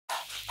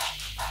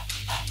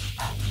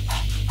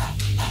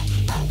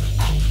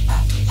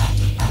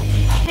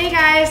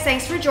guys,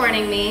 thanks for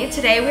joining me.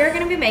 Today we are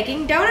going to be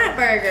making donut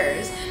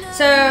burgers.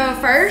 So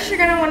first you're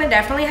going to want to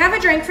definitely have a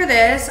drink for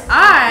this.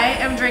 I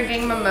am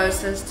drinking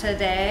mimosas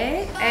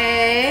today.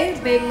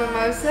 Big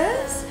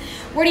mimosas.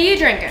 What are you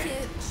drinking?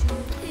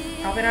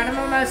 Probably not a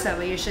mimosa,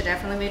 but you should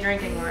definitely be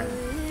drinking one.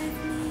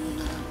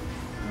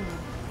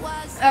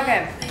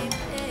 Okay,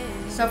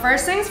 so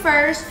first things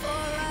first,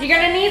 you're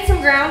going to need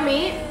some ground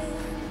meat.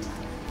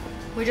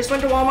 We just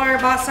went to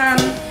Walmart, bought some.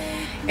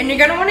 And you're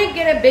gonna wanna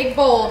get a big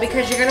bowl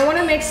because you're gonna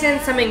wanna mix in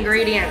some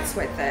ingredients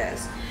with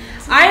this.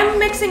 I am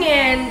mixing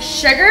in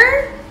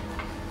sugar,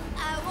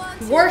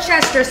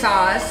 Worcestershire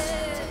sauce,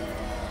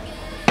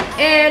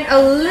 and a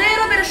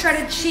little bit of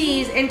shredded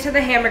cheese into the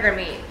hamburger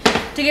meat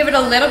to give it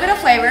a little bit of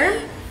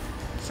flavor.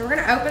 So we're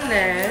gonna open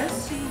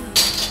this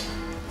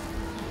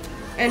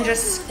and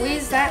just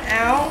squeeze that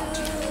out.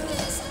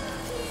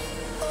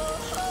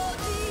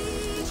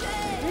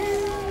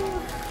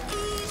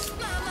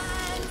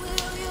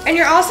 And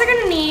you're also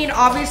gonna need,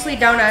 obviously,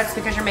 donuts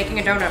because you're making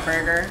a donut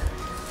burger.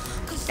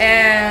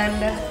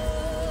 And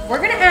we're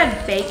gonna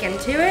add bacon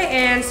to it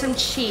and some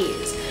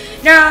cheese.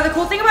 Now, the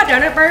cool thing about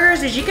donut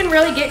burgers is you can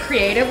really get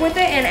creative with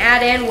it and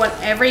add in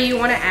whatever you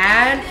wanna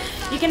add.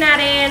 You can add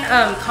in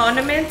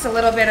condiments, a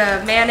little bit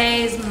of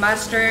mayonnaise,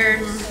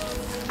 mustard.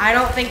 I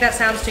don't think that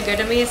sounds too good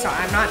to me, so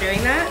I'm not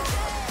doing that.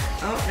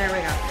 Oh, there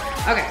we go.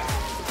 Okay.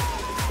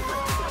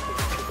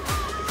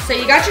 So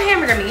you got your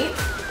hamburger meat.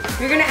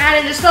 You're gonna add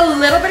in just a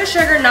little bit of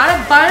sugar, not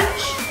a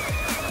bunch.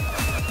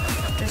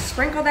 Just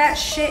sprinkle that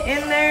shit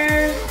in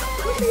there.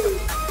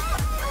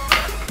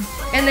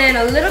 And then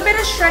a little bit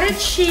of shredded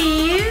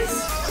cheese.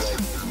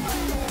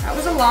 That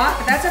was a lot,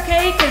 but that's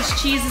okay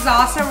because cheese is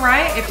awesome,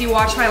 right? If you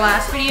watched my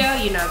last video,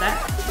 you know that.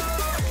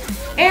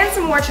 And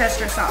some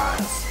Worcestershire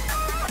sauce.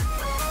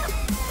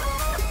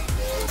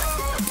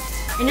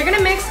 And you're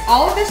gonna mix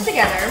all of this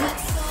together.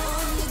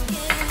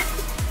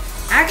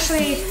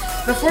 Actually,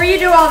 before you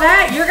do all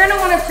that, you're gonna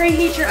wanna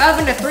preheat your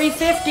oven to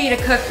 350 to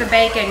cook the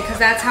bacon, because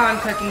that's how I'm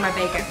cooking my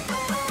bacon.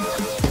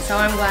 So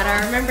I'm glad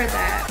I remembered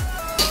that.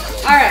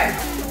 All right,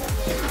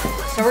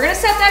 so we're gonna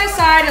set that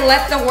aside and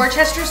let the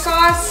Worcestershire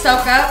sauce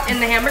soak up in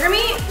the hamburger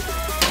meat.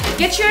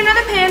 Get you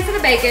another pan for the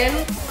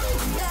bacon.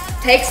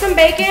 Take some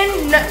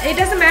bacon. It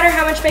doesn't matter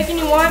how much bacon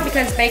you want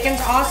because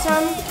bacon's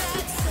awesome.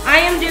 I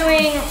am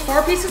doing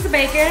 4 pieces of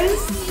bacon,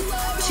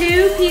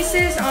 2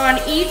 pieces on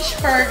each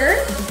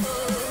burger.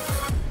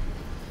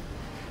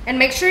 And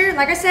make sure,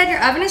 like I said,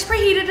 your oven is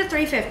preheated to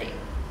 350.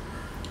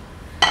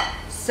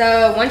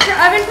 So once your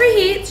oven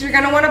preheats, you're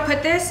gonna wanna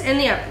put this in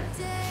the oven.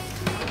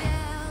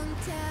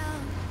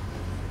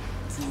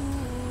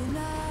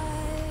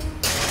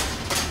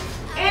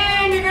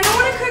 And you're gonna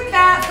wanna cook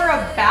that for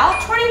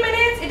about 20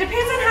 minutes. It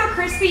depends on how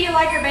crispy you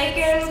like your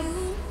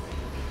bacon.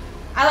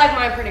 I like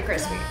mine pretty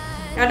crispy.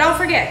 Now don't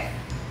forget,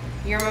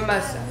 your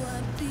mimosa.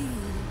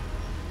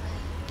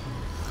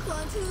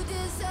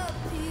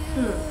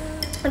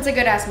 It's a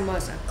good ass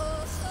mimosa.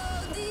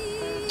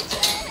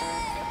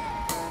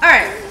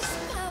 Alright,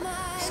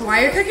 so while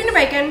you're cooking the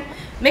bacon,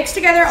 mix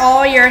together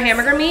all your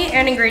hamburger meat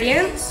and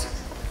ingredients.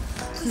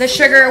 The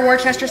sugar,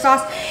 Worcestershire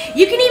sauce.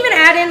 You can even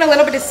add in a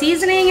little bit of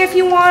seasoning if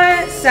you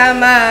want.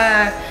 Some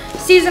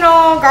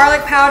seasonal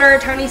garlic powder,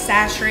 Tony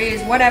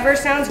Chachere's, whatever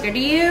sounds good to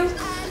you.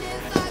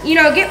 You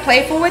know, get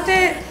playful with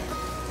it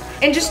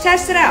and just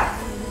test it out.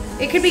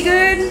 It could be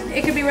good,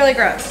 it could be really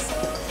gross.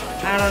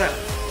 I don't know.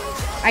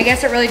 I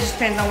guess it really just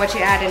depends on what you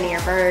add into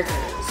your burgers.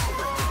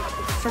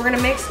 So we're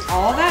gonna mix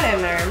all that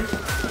in there.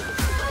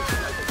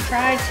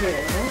 Try to.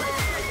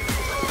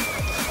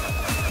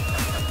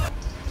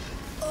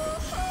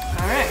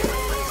 All right.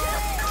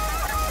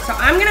 So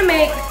I'm gonna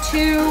make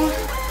 2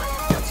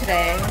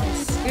 today.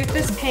 Scoot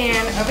this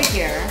pan over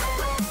here.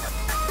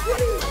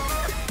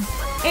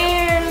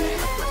 And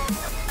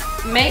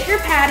make your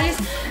patties.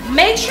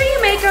 Make sure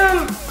you make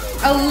them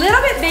a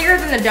little bit bigger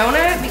than the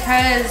donut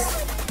because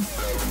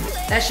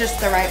that's just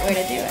the right way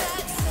to do it.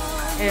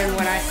 And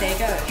what I say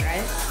goes,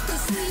 right?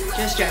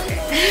 Just joking.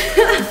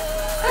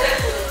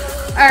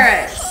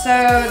 Alright,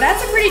 so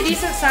that's a pretty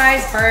decent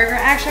sized burger.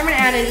 Actually, I'm going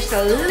to add in just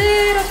a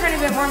little tiny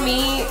bit more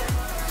meat.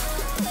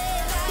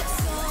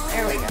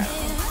 There we go.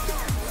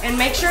 And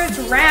make sure it's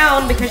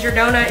round because your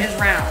donut is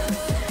round.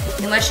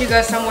 Unless you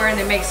go somewhere and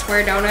they make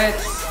square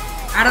donuts.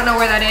 I don't know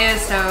where that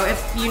is, so if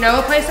you know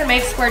a place that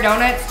makes square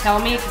donuts, tell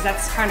me because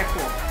that's kind of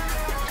cool.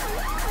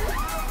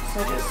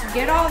 So just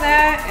get all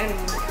that and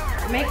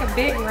make a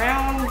big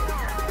round,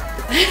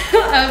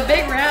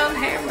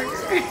 hamburger.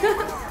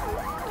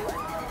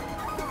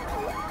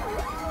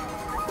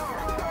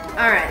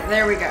 All right,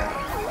 there we go.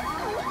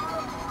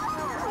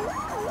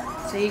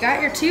 So you got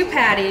your 2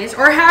 patties,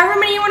 or however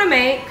many you want to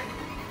make.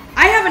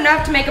 I have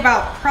enough to make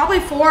about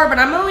probably 4, but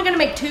I'm only gonna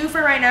make 2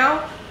 for right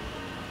now.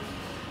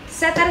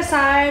 Set that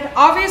aside.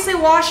 Obviously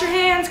wash your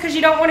hands because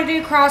you don't want to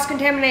do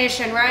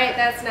cross-contamination, right?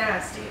 That's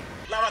nasty.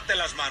 Lávate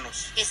las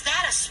manos. Is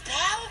that a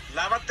spell?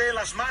 Lávate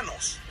las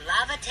manos.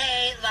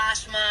 Lávate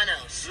las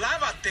manos.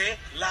 Lávate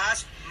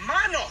las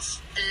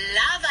manos.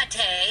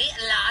 Lávate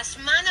las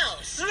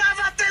manos.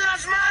 Lávate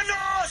las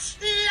manos.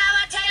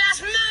 Lávate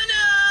las manos.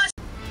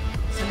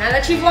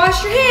 you've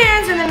washed your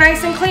hands and they're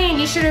nice and clean,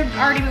 you should have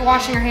already been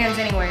washing your hands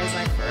anyways,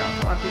 like for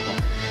a lot of people.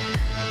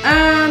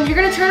 You're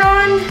gonna turn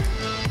on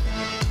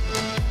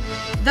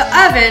the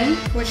oven,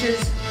 which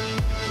is,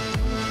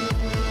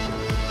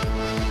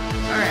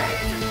 alright.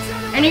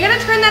 And you're gonna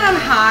turn that on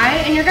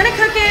high and you're gonna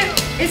cook it.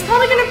 It's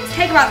probably gonna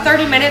take about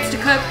 30 minutes to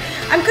cook.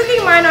 I'm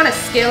cooking mine on a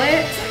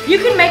skillet. You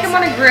can make them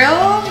on a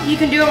grill. You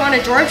can do them on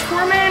a George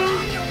Foreman.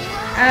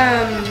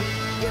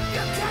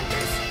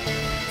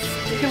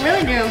 You can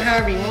really do them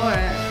however you want.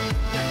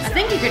 I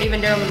think you could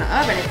even do them in the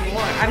oven if you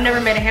want. I've never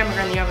made a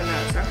hamburger in the oven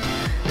though, so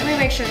let me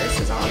make sure this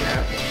is on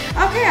there.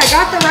 Okay, I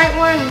got the right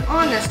one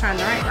on this time,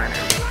 the right burner.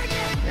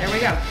 There we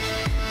go.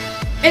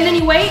 And then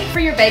you wait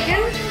for your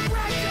bacon,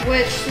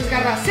 which has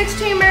got about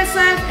 16 minutes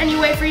left, and you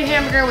wait for your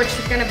hamburger, which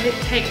is gonna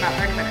take about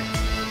 30 minutes.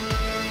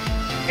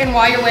 And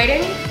while you're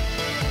waiting,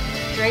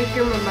 drink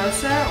your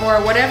mimosa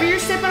or whatever you're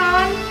sipping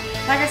on.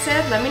 Like I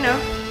said, let me know.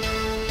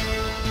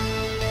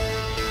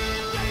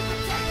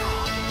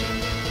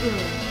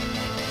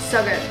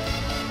 So good.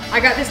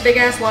 I got this big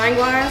ass wine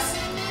glass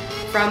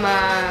from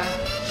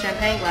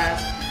champagne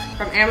glass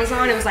from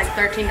Amazon. It was like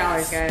 $13,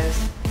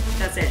 guys.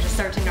 That's it, just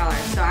 $13.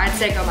 So I'd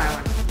say go buy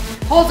one.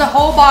 Holds a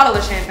whole bottle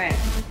of champagne.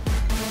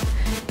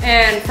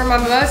 And for my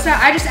mimosa,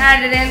 I just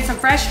added in some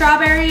fresh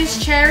strawberries,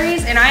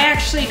 cherries, and I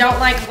actually don't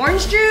like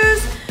orange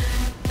juice.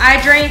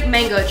 I drink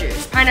mango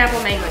juice,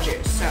 pineapple mango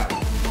juice, so.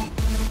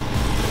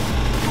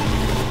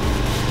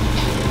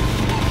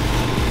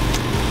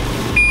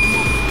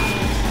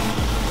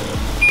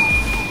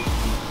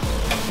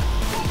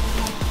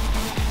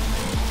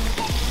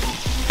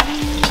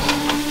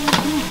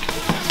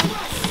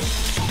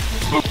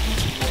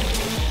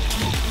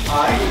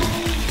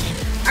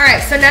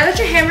 Alright, so now that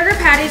your hamburger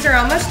patties are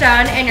almost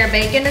done and your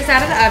bacon is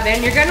out of the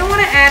oven, you're going to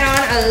want to add on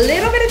a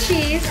little bit of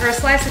cheese, or a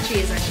slice of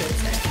cheese I should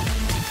say.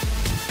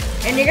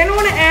 And you're going to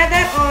want to add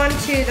that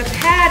onto the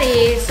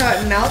patty so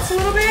it melts a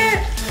little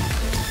bit.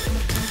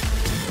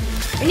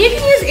 And you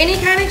can use any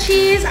kind of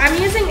cheese. I'm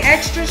using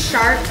extra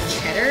sharp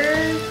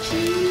cheddar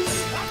cheese.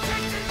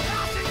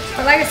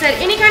 But like I said,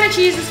 any kind of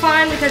cheese is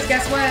fine because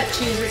guess what?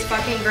 Cheese is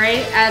fucking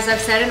great, as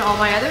I've said in all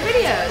my other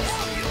videos.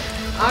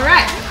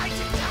 Alright.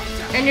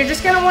 And you're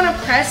just gonna wanna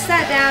press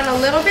that down a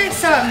little bit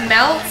so it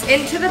melts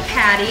into the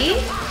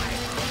patty.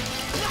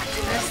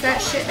 Press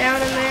that shit down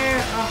in there.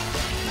 Oh,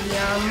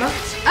 yum.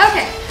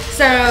 Okay,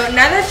 so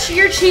now that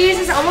your cheese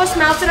is almost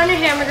melted on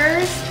your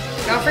hamburgers,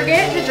 don't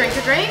forget to drink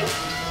a drink.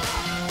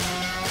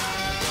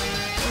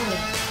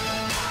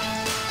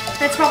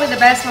 That's probably the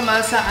best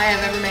mimosa I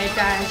have ever made,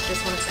 guys,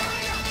 just wanna say.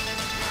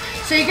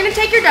 So you're gonna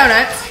take your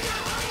donuts.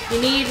 You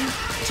need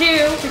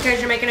 2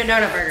 because you're making a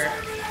donut burger.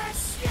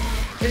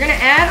 You're gonna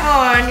add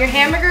on your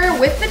hamburger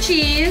with the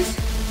cheese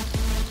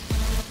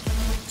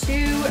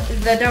to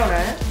the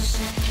donuts.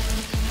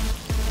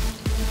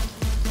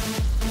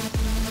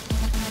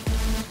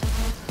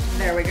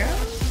 There we go.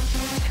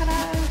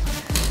 Ta-da.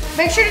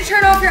 Make sure to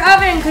turn off your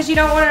oven because you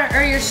don't want to,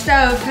 or your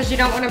stove because you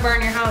don't want to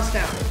burn your house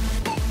down.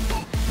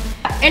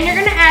 And you're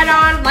gonna add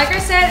on, like I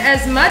said,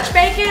 as much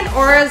bacon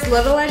or as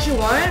little as you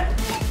want.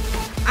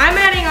 I'm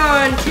adding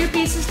on 2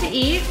 pieces to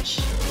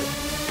each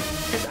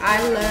because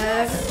I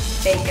love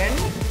bacon.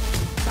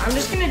 So I'm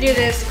just gonna do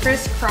this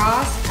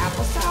crisscross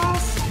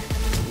applesauce.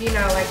 You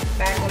know, like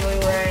back when we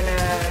were in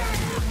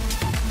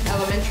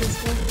elementary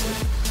school.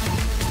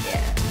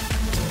 Yeah.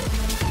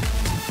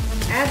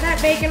 Add that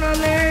bacon on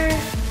there.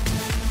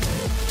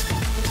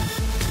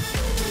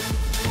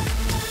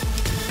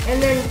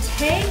 And then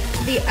take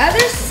the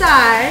other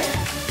side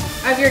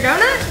of your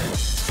donut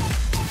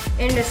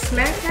and just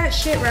smack that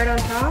shit right on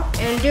top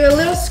and do a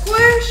little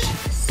squish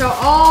so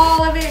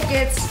all of it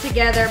gets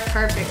together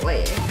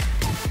perfectly.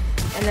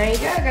 And there you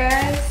go,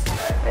 guys.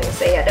 Like I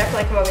say, yeah,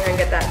 definitely come over here and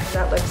get that because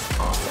that looks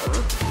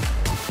awesome.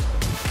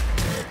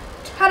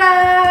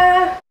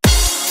 Ta-da!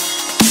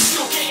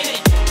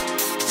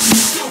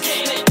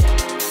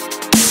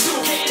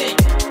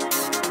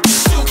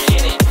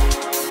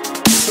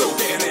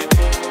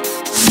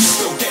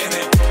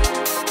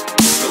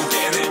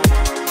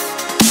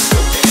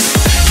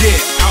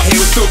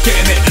 Still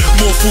getting it,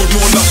 more food,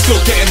 more love, still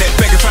getting it.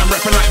 Beggar fam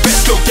rapping like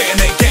best, still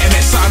getting it,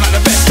 sound like the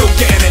best, still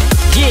getting it.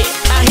 Yeah,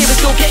 I hear we're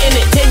still getting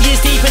it. 10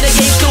 years deep in the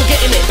game, still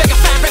getting it. Beggar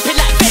fam rapping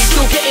like best,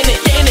 still getting it,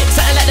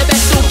 sound like the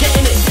best, still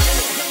getting it.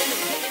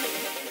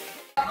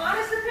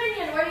 Honest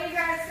opinion, what do you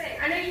guys think?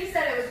 I know you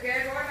said it was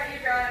good. What about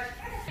you, Josh?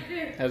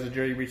 Has the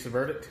jury reached the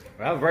verdict?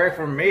 Well, very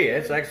for me.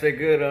 It's actually a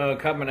good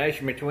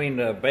combination between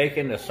the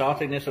bacon, the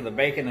saltiness of the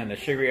bacon, and the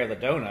sugary of the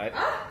donut.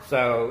 Oh.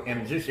 So,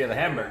 and the juicy of the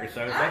hamburger.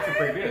 So it's actually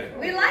pretty good.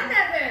 We like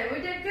that then. We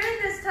did good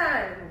this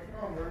time.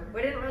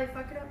 We didn't really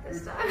fuck it up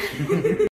this time.